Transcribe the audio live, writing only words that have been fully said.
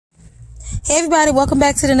Hey everybody, welcome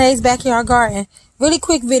back to the Nate's Backyard Garden. Really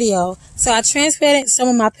quick video. So I transplanted some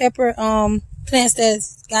of my pepper plants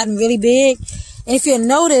that's gotten really big. And if you'll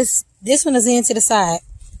notice, this one is in to the side.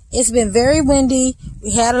 It's been very windy.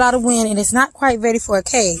 We had a lot of wind and it's not quite ready for a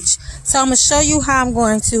cage. So I'm going to show you how I'm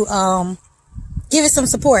going to give it some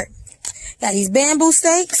support. Got these bamboo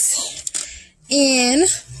stakes and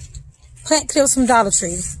plant clips from Dollar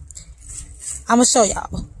Tree. I'm going to show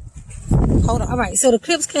y'all. Hold on. All right. So the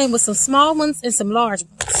clips came with some small ones and some large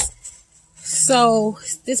ones. So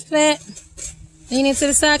this plant leaning to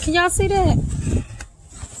the side. Can y'all see that?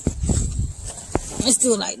 Let's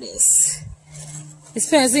do it like this. This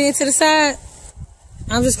plant's leaning to the side.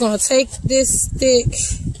 I'm just going to take this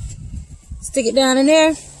stick it down in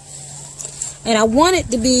there. And I want it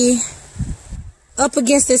to be up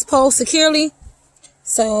against this pole securely.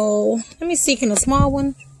 So let me see, can a small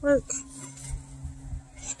one work?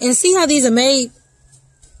 And see how these are made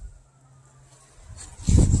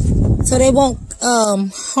so they won't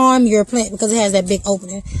harm your plant because it has that big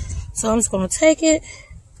opening. So I'm just going to take it.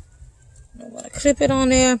 I'm going to clip it on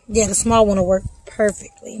there. Yeah, the small one will work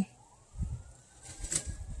perfectly.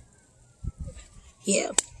 Yeah.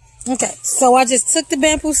 Okay, so I just took the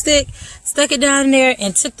bamboo stick, stuck it down there,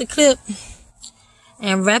 and took the clip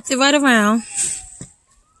and wrapped it right around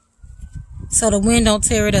so the wind don't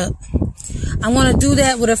tear it up. I want to do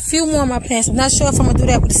that with a few more of my plants. I'm not sure if I'm going to do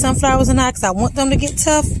that with the sunflowers or not because I want them to get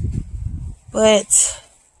tough. But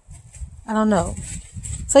I don't know.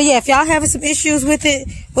 So yeah, if y'all having some issues with it,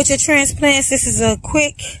 with your transplants, this is a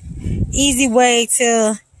quick, easy way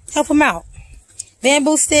to help them out.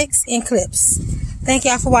 Bamboo sticks and clips. Thank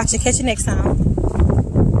y'all for watching. Catch you next time.